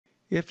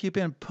If you've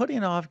been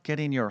putting off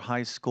getting your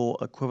high school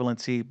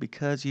equivalency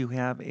because you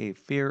have a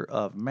fear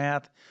of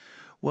math,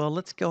 well,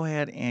 let's go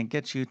ahead and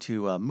get you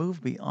to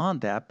move beyond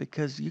that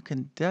because you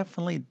can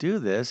definitely do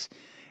this.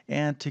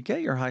 And to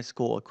get your high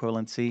school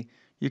equivalency,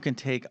 you can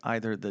take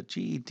either the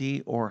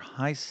GED or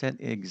HISET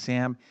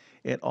exam.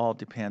 It all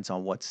depends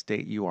on what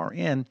state you are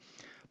in.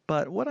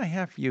 But what I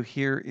have for you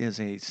here is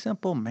a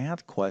simple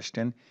math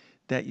question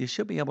that you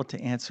should be able to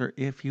answer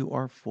if you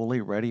are fully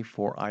ready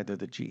for either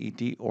the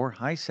GED or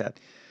HISET.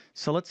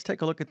 So let's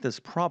take a look at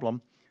this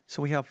problem.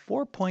 So we have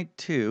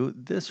 4.2.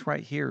 This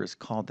right here is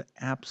called the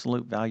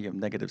absolute value of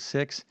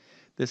 -6.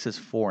 This is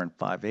 4 and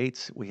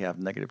 5/8. We have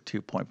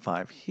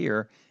 -2.5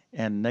 here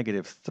and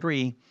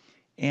 -3.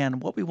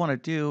 And what we want to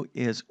do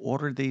is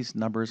order these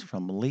numbers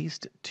from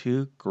least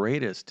to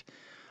greatest.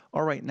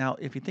 All right, now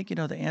if you think you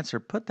know the answer,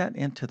 put that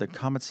into the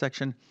comment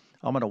section.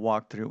 I'm going to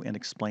walk through and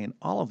explain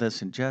all of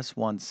this in just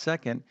 1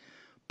 second.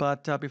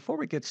 But before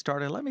we get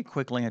started, let me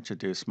quickly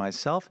introduce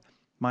myself.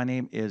 My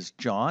name is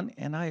John,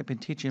 and I have been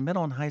teaching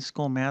middle and high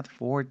school math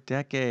for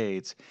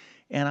decades.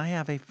 And I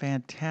have a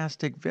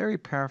fantastic, very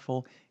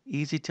powerful,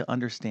 easy to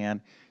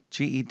understand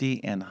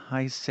GED and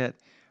HISET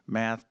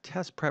math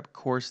test prep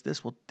course.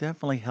 This will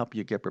definitely help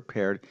you get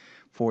prepared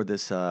for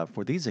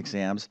these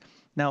exams.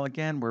 Now,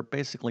 again, we're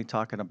basically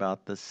talking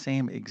about the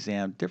same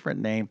exam,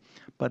 different name,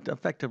 but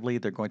effectively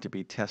they're going to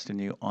be testing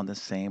you on the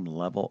same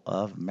level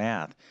of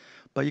math.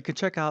 But you can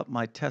check out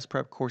my test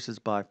prep courses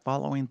by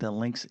following the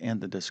links in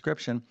the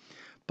description.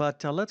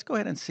 But let's go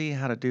ahead and see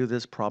how to do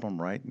this problem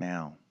right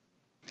now.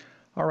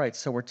 All right,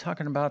 so we're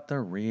talking about the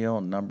real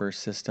number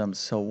system.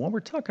 So when we're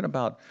talking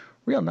about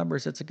real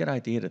numbers, it's a good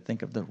idea to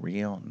think of the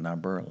real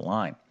number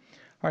line.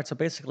 All right, so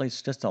basically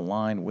it's just a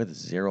line with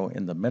 0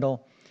 in the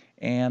middle.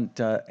 And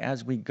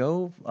as we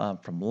go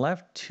from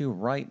left to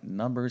right,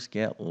 numbers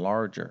get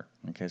larger.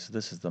 Okay, so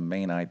this is the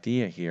main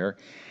idea here.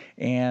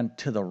 And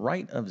to the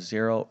right of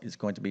 0 is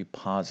going to be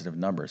positive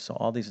numbers. So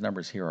all these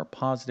numbers here are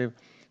positive.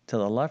 To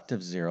the left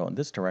of 0 in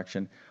this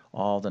direction,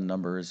 all the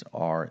numbers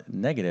are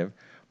negative.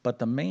 But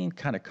the main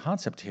kind of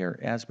concept here,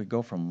 as we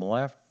go from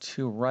left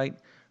to right,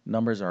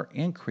 numbers are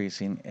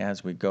increasing.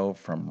 As we go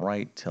from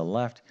right to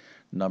left,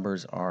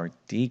 numbers are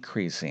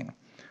decreasing.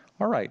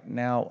 All right,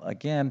 now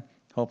again,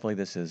 hopefully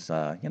this is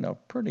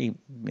pretty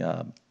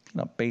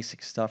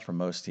basic stuff for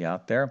most of you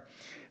out there.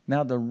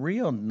 Now the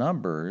real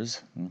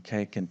numbers,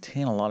 okay,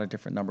 contain a lot of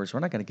different numbers. We're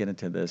not going to get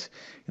into this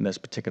in this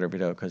particular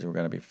video because we're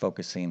going to be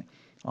focusing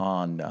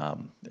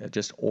on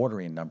just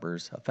ordering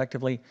numbers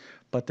effectively,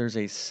 but there's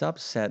a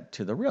subset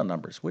to the real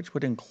numbers, which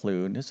would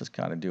include, let's just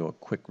kind of do a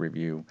quick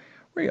review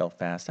real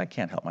fast. I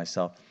can't help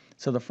myself.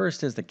 So the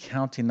first is the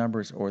counting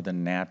numbers or the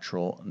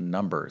natural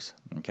numbers,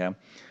 okay?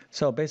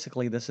 So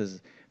basically this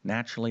is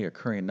naturally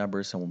occurring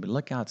numbers. So when we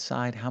look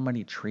outside, how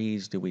many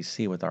trees do we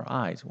see with our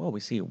eyes? Well, we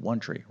see 1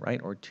 tree, right?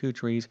 Or 2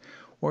 trees,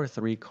 or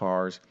 3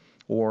 cars,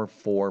 or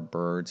 4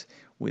 birds.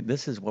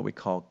 This is what we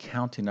call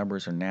counting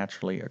numbers or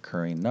naturally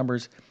occurring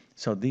numbers.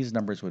 So these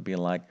numbers would be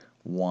like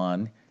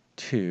 1,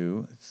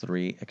 2,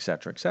 3,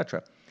 etc.,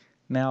 etc.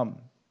 Now,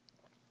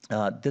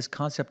 this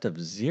concept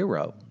of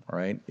 0,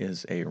 right,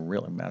 is a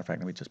real, matter of fact,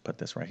 let me just put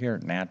this right here,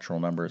 natural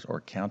numbers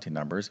or counting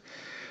numbers.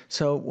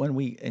 So when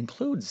we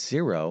include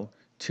 0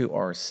 to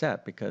our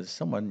set, because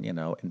someone,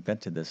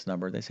 invented this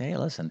number, they say, hey,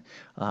 listen,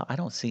 I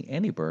don't see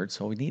any birds,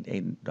 so we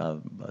need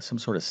some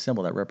sort of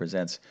symbol that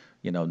represents,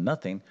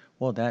 nothing.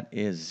 Well, that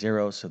is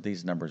 0, so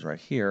these numbers right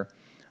here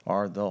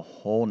are the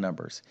whole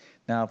numbers.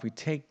 Now, if we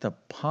take the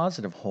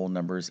positive whole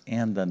numbers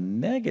and the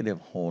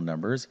negative whole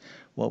numbers,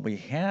 what we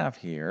have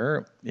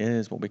here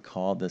is what we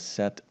call the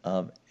set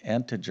of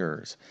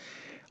integers.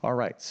 All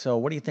right, so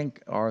what do you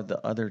think are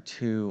the other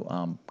two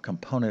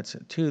components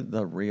to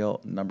the real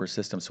number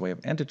system? So we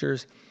have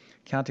integers,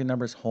 counting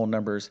numbers, whole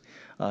numbers.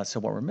 So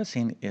what we're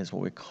missing is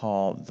what we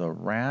call the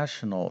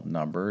rational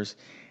numbers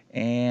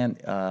and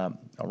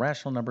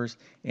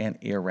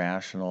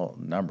irrational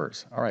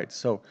numbers. All right,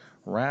 so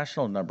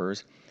rational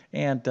numbers,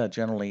 and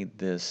generally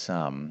this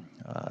letter,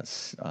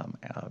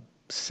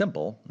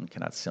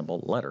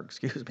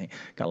 excuse me,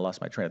 kind of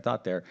lost my train of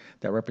thought there,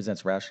 that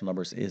represents rational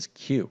numbers is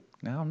Q.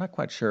 Now, I'm not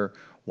quite sure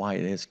why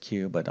it is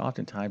Q, but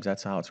oftentimes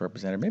that's how it's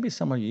represented. Maybe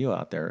some of you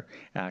out there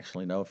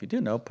actually know. If you do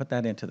know, put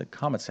that into the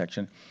comment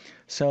section.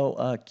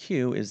 So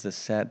Q is the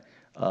set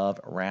of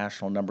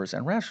rational numbers,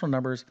 and rational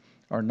numbers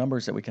are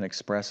numbers that we can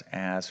express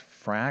as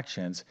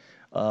fractions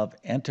of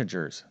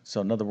integers.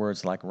 So in other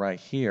words, like right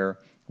here,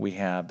 we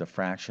have the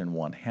fraction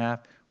 1/2.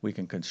 We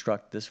can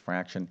construct this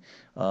fraction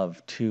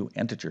of 2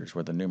 integers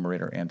where the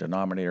numerator and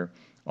denominator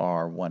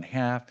are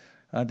 1/2.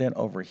 Then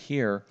over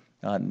here,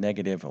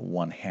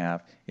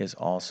 -1/2 is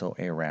also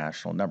a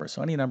rational number.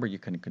 So any number you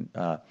can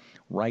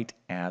write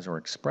as or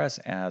express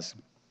as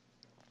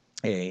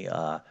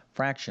a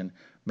fraction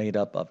made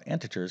up of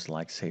integers,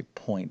 like say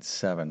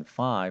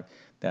 0.75,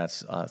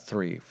 that's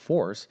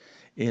 3/4,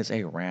 is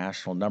a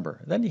rational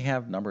number. Then you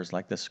have numbers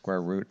like the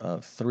square root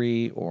of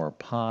 3 or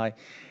pi,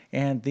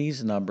 and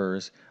these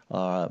numbers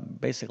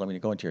basically when you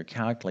go into your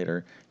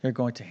calculator, you're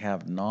going to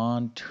have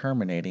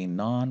non-terminating,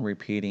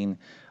 non-repeating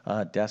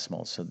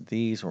decimals. So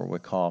these are what we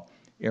call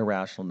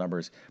irrational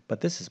numbers, but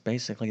this is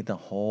basically the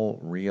whole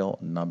real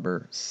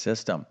number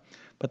system.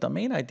 But the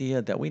main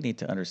idea that we need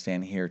to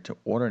understand here to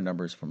order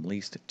numbers from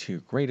least to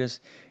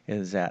greatest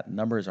is that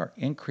numbers are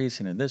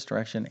increasing in this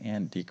direction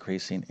and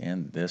decreasing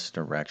in this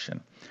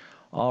direction.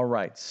 All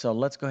right, so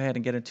let's go ahead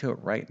and get into it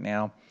right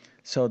now.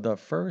 So the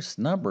first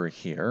number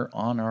here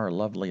on our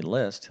lovely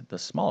list, the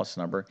smallest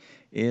number,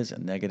 is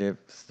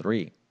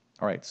 -3.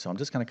 All right, so I'm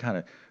just going to kind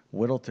of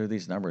whittle through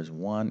these numbers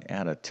one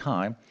at a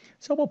time.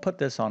 So we'll put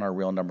this on our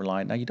real number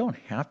line. Now you don't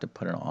have to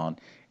put it on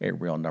a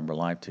real number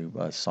line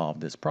to solve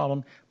this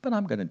problem, but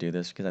I'm going to do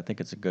this because I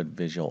think it's a good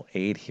visual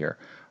aid here.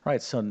 All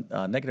right, so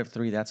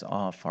 -3, that's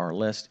off our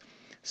list.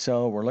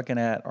 So we're looking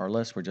at our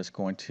list. We're just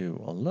going to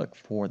look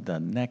for the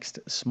next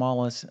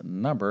smallest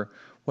number.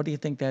 What do you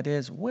think that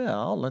is?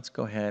 Well, let's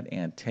go ahead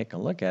and take a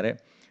look at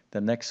it.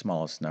 The next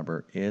smallest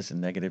number is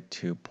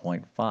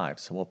 -2.5.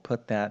 So we'll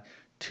put that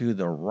to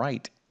the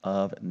right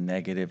of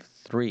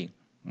 -3,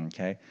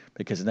 okay?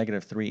 Because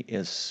 -3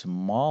 is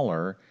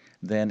smaller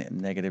than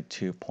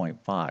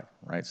 -2.5,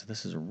 right? So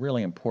this is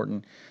really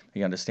important that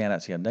you understand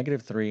that. So you have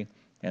 -3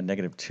 and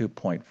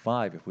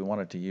 -2.5 if we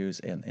wanted to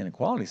use an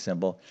inequality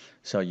symbol.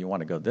 So you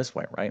want to go this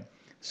way, right?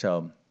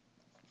 So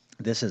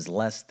this is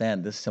less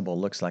than, this symbol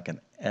looks like an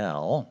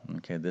L,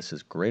 okay, this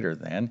is greater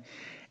than.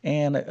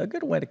 And a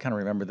good way to kind of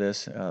remember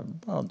this,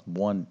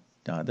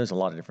 there's a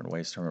lot of different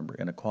ways to remember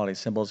inequality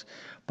symbols,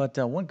 but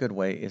one good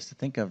way is to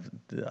think of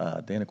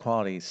the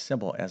inequality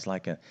symbol as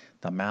like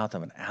the mouth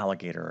of an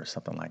alligator or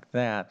something like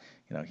that.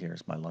 You know,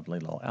 here's my lovely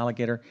little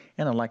alligator,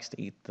 and it likes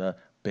to eat the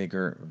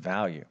bigger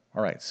value.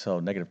 All right, so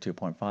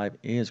 -2.5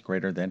 is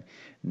greater than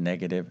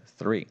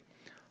 -3.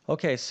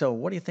 Okay, so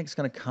what do you think is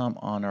going to come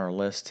on our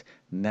list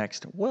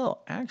next?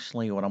 Well,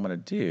 actually, what I'm going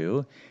to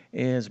do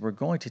is we're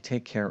going to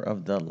take care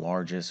of the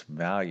largest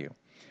value,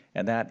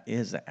 and that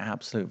is the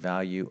absolute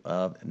value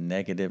of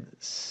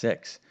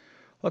 -6.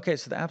 Okay,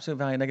 so the absolute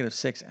value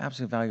 -6,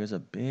 absolute value is a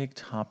big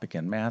topic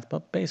in math,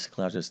 but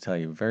basically I'll just tell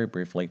you very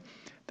briefly,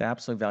 the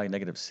absolute value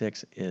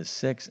 -6 is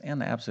 6,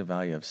 and the absolute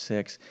value of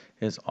 6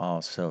 is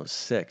also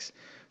 6.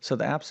 So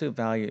the absolute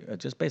value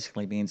just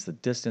basically means the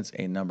distance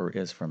a number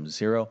is from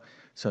 0.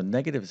 So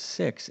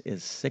 -6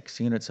 is 6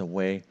 units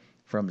away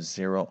from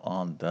 0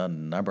 on the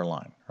number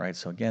line, right?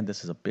 So again,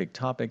 this is a big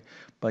topic,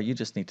 but you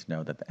just need to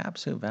know that the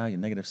absolute value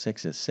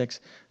 -6 is 6.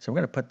 So we're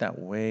going to put that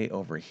way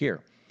over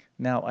here.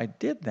 Now, I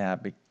did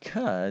that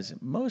because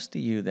most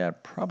of you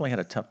that probably had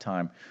a tough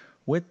time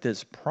with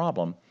this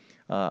problem,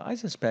 I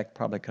suspect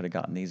probably could have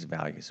gotten these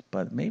values,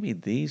 but maybe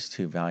these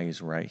two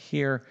values right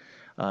here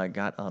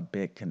got a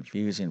bit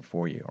confusing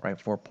for you, right?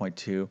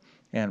 4.2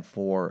 and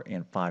 4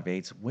 and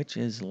 5/8, which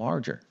is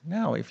larger.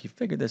 Now, if you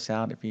figure this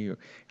out, if you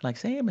like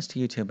say, hey, Mr.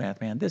 YouTube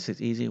Math Man, this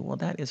is easy, well,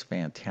 that is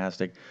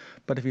fantastic.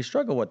 But if you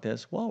struggle with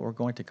this, well, we're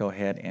going to go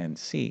ahead and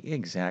see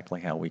exactly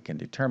how we can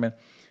determine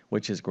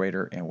which is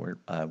greater and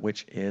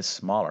which is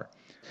smaller.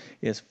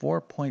 Is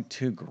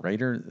 4.2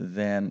 greater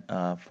than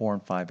 4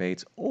 and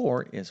 5/8,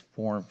 or is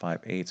 4 and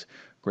 5/8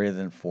 greater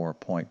than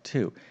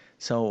 4.2?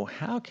 So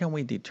how can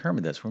we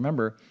determine this?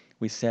 Remember,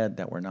 we said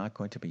that we're not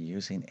going to be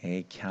using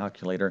a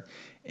calculator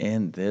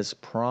in this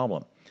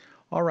problem.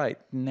 All right,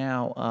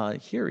 now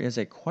here is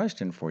a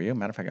question for you.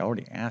 Matter of fact, I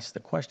already asked the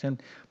question,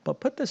 but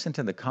put this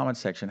into the comment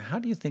section. How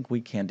do you think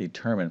we can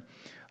determine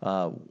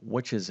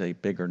which is a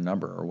bigger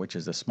number or which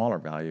is a smaller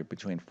value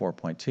between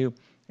 4.2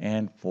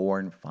 and 4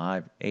 and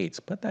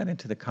 5/8? Put that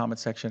into the comment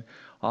section.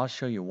 I'll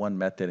show you one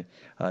method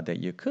that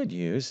you could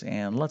use,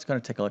 and let's go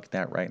and take a look at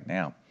that right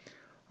now.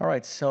 All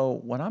right,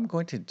 so what I'm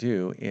going to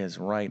do is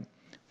write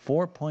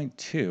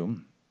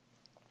 4.2.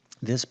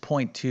 This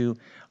 0.2,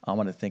 I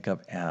want to think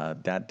of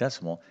that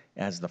decimal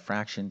as the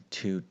fraction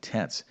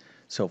 2/10.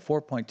 So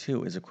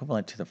 4.2 is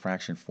equivalent to the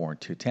fraction 4 and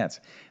 2/10.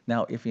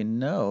 Now, if you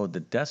know the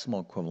decimal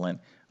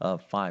equivalent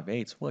of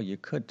 5/8, well, you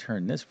could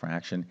turn this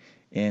fraction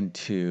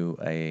into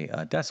a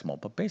decimal.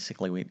 But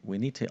basically, we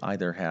need to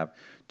either have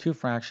two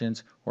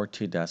fractions or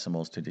two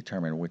decimals to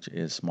determine which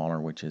is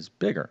smaller, which is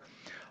bigger.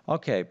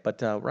 Okay,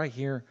 but right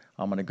here,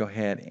 I'm going to go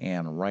ahead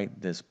and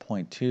write this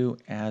 0.2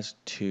 as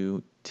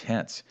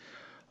 2/10.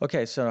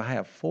 Okay, so I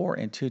have 4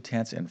 and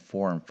 2/10 and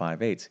 4 and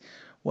 5/8.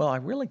 Well, I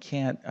really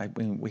can't, I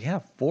mean, we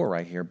have 4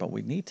 right here, but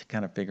we need to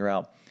kind of figure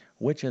out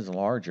which is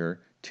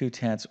larger,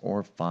 2/10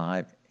 or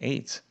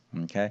 5/8.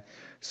 Okay,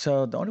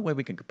 so the only way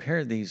we can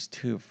compare these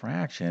two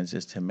fractions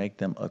is to make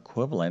them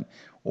equivalent,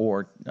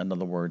 or in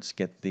other words,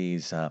 get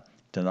these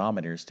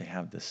denominators to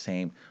have the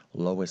same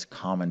lowest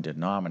common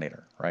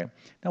denominator, right?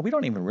 Now, we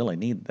don't even really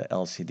need the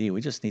LCD.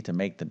 We just need to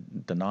make the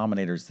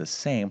denominators the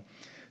same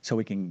so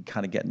we can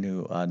kind of get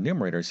new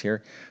numerators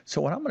here.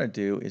 So what I'm going to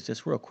do is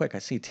just real quick, I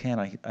see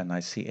 10 and I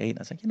see 8. And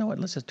I was like, you know what,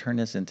 let's just turn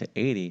this into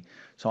 80.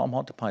 So I'll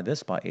multiply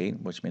this by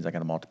 8, which means I got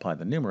to multiply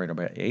the numerator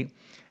by 8.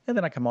 And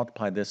then I can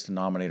multiply this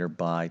denominator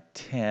by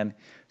 10.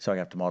 So I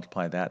have to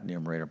multiply that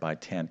numerator by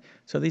 10.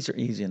 So these are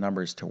easy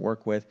numbers to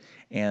work with.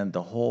 And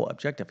the whole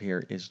objective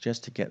here is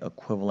just to get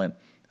equivalent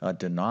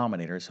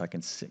denominator so I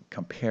can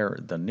compare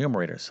the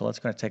numerator. So let's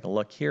go to take a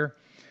look here.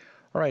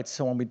 All right,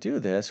 so when we do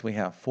this, we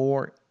have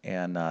 4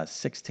 and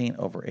 16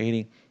 over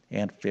 80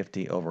 and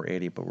 50 over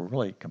 80, but we're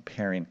really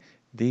comparing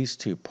these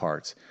two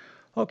parts.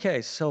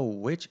 Okay, so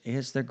which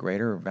is the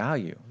greater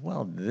value?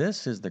 Well,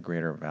 this is the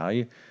greater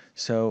value.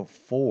 So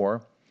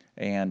 4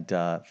 and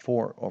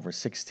 4 over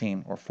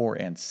 16, or 4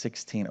 and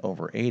 16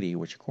 over 80,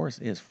 which of course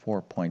is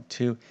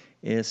 4.2,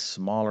 is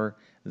smaller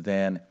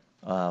than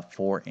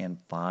 4 and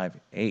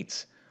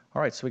 5/8.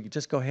 All right, so we can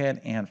just go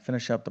ahead and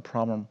finish up the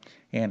problem,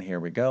 and here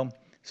we go.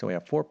 So we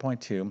have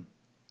 4.2.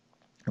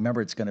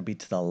 Remember, it's going to be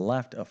to the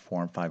left of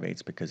 4 and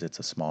 5/8 because it's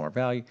a smaller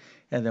value.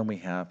 And then we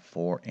have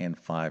 4 and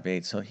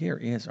 5/8. So here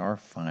is our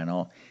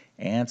final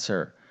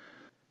answer.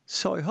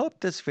 So I hope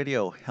this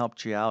video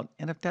helped you out.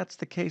 And if that's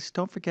the case,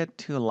 don't forget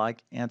to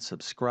like and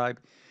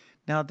subscribe.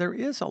 Now, there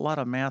is a lot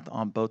of math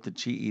on both the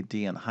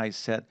GED and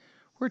HISET.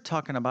 We're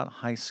talking about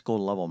high school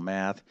level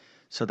math.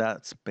 So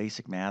that's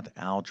basic math,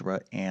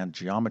 algebra, and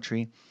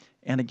geometry.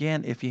 And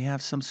again, if you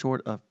have some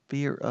sort of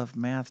fear of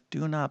math,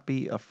 do not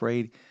be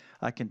afraid.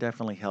 I can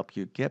definitely help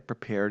you get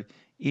prepared,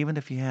 even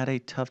if you had a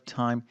tough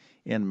time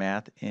in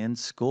math in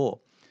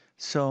school.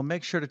 So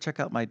make sure to check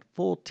out my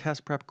full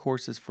test prep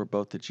courses for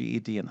both the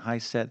GED and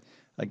HISET.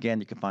 Again,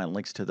 you can find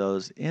links to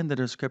those in the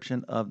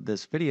description of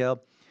this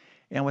video.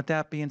 And with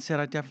that being said,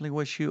 I definitely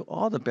wish you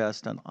all the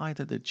best on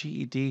either the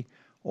GED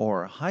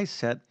or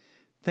HISET.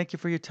 Thank you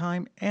for your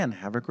time and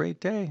have a great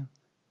day.